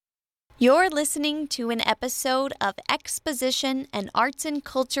You're listening to an episode of Exposition, an arts and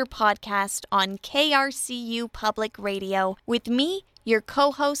culture podcast on KRCU Public Radio with me, your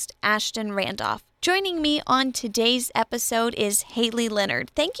co-host, Ashton Randolph. Joining me on today's episode is Hailey Leonard.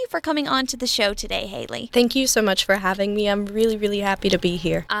 Thank you for coming on to the show today, Hailey. Thank you so much for having me. I'm really happy to be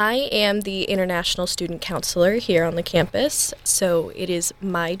here. I am the International Student Counselor here on the campus, so it is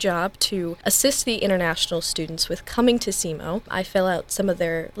my job to assist the international students with coming to SEMO. I fill out some of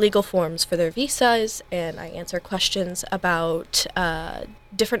their legal forms for their visas, and I answer questions about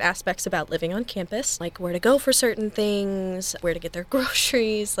different aspects about living on campus, like where to go for certain things, where to get their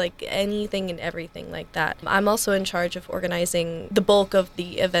groceries, like anything and everything like that. I'm also in charge of organizing the bulk of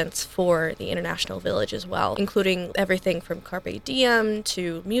the events for the International Village as well, including everything from Carpe Diem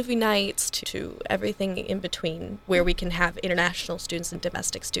to movie nights to everything in between where we can have international students and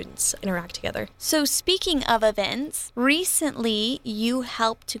domestic students interact together. So speaking of events, recently you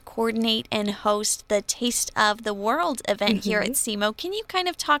helped to coordinate and host the Taste of the World event here at SEMO. Can you kind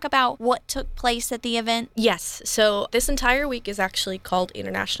of talk about what took place at the event? Yes. So this entire week is actually called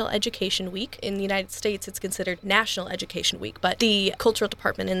International Education Week. In the United States, it's considered National Education Week, but the cultural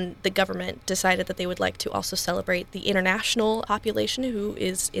department and the government decided that they would like to also celebrate the international population who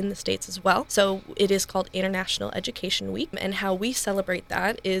is in the States as well. So it is called International Education Week. And how we celebrate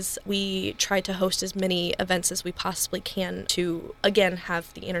that is we try to host as many events as we possibly can to, again,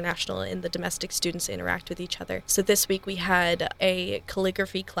 have the international and the domestic students interact with each other. So this week we had a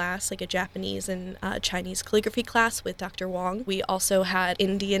calligraphy class, like a Japanese and Chinese calligraphy class with Dr. Wong. We also had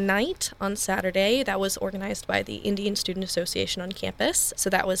Indian night on Saturday. That was organized by the Indian Student Association on campus. So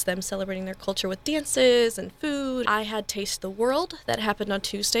that was them celebrating their culture with dances and food. I had Taste the World. That happened on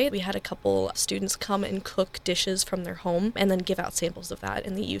Tuesday. We had a couple students come and cook dishes from their home and then give out samples of that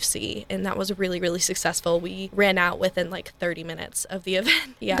in the UC. And that was really successful. We ran out within like 30 minutes of the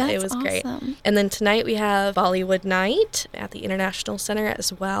event. That's it was awesome. Great. And then tonight we have Bollywood night at the International Center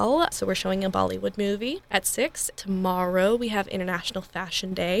as well. So we're showing a Bollywood movie at 6. Tomorrow we have International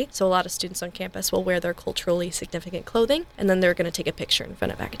Fashion Day. So a lot of students on campus will wear their culturally significant clothing, and then they're going to take a picture in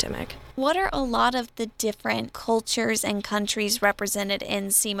front of academic. What are a lot of the different cultures and countries represented in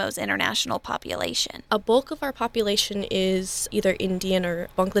SEMO's international population? A bulk of our population is either Indian or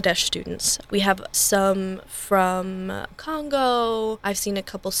Bangladesh students. We have some from Congo. I've seen a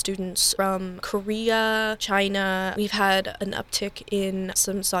couple students from Korea, China. We've had an uptick in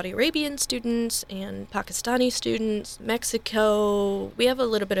some Saudi Arabian students and Pakistani students, Mexico. We have a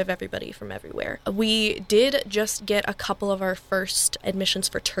little bit of everybody from everywhere. We did just get a couple of our first admissions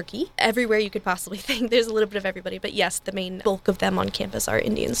for Turkey. Everywhere you could possibly think, there's a little bit of everybody. But yes, the main bulk of them on campus are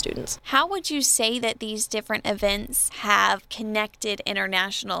Indian students. How would you say that these different events have connected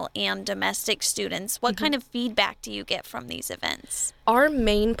international and domestic students? What kind of feedback do you get from these events? Our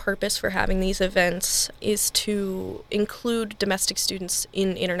main purpose for having these events is to include domestic students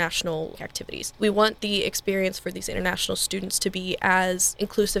in international activities. We want the experience for these international students to be as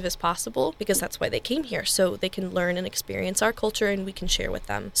inclusive as possible because that's why they came here, so they can learn and experience our culture and we can share with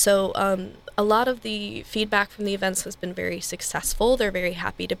them. So a lot of the feedback from the events has been very successful. They're very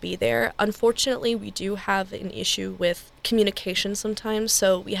happy to be there. Unfortunately, we do have an issue with communication sometimes,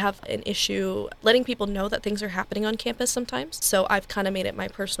 so we have an issue letting people know that things are happening on campus sometimes. So I've kind of made it my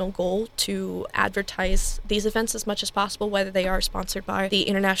personal goal to advertise these events as much as possible, whether they are sponsored by the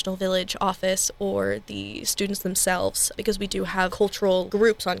International Village office or the students themselves, because we do have cultural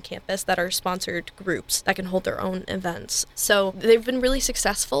groups on campus that are sponsored groups that can hold their own events. So they've been really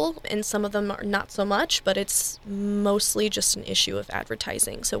successful, and some of them are not so much, but it's mostly just an issue of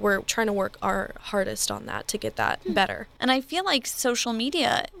advertising. So we're trying to work our hardest on that to get that better. And I feel like social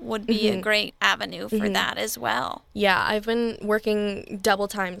media would be a great avenue for that as well. Yeah, I've been working double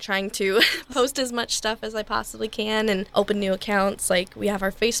time trying to post as much stuff as I possibly can and open new accounts. Like we have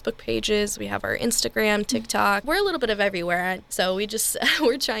our Facebook pages, we have our Instagram, TikTok. We're a little bit of everywhere. So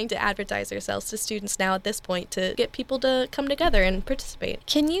we're trying to advertise ourselves to students now at this point to get people to come together and participate.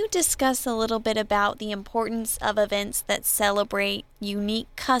 Can you discuss a little bit about the importance of events that celebrate unique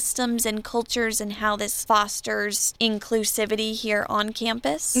customs and cultures and how this fosters inclusivity here on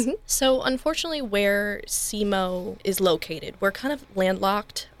campus? So unfortunately where SEMO is located, we're kind of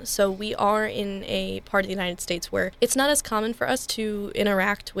landlocked. So we are in a part of the United States where it's not as common for us just to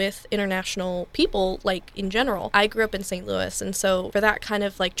interact with international people, like in general. I grew up in St. Louis, and so for that kind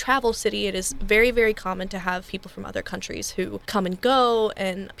of like travel city, it is very, very common to have people from other countries who come and go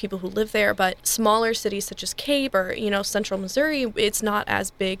and people who live there. But smaller cities such as Cape or, central Missouri, it's not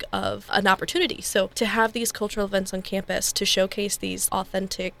as big of an opportunity. So to have these cultural events on campus to showcase these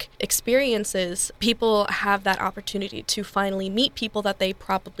authentic experiences, people have that opportunity to finally meet people that they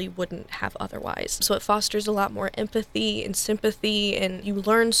probably wouldn't have otherwise. So it fosters a lot more empathy and sympathy, and you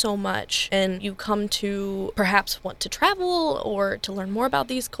learn so much, and you come to perhaps want to travel or to learn more about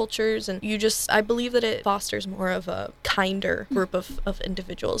these cultures, and I believe that it fosters more of a kinder group of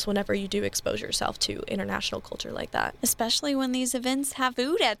individuals whenever you do expose yourself to international culture like that. Especially when these events have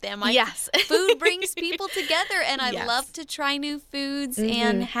food at them. Yes. Food brings people together, and I love to try new foods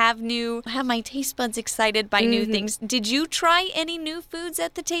and have my taste buds excited by new things. Did you try any new foods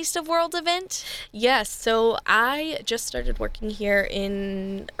at the Taste of World event? Yes, so I just started working here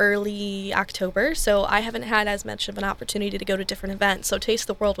in early October, so I haven't had as much of an opportunity to go to different events. So Taste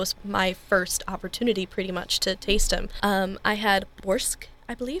the World was my first opportunity pretty much to taste them. I had borscht,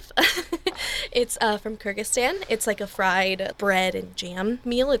 I believe. It's from Kyrgyzstan. It's like a fried bread and jam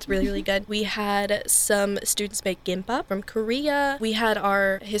meal. It's really, really good. We had some students make gimbap from Korea. We had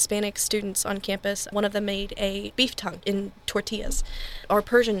our Hispanic students on campus. One of them made a beef tongue in tortillas. Our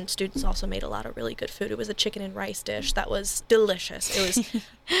Persian students also made a lot of really good food. It was a chicken and rice dish that was delicious. It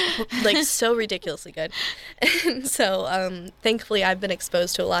was like so ridiculously good. And so thankfully I've been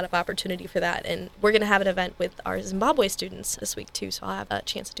exposed to a lot of opportunity for that. And we're going to have an event with our Zimbabwe students this week too, so I'll have a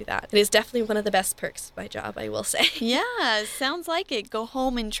chance to do that. It is definitely one of the best perks of my job, I will say. Yeah, sounds like it. Go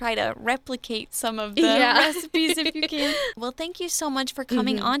home and try to replicate some of the recipes if you can. Well, thank you so much for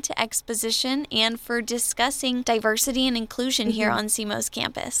coming on to Exposition and for discussing diversity and inclusion here on SEMO's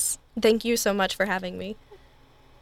campus. Thank you so much for having me.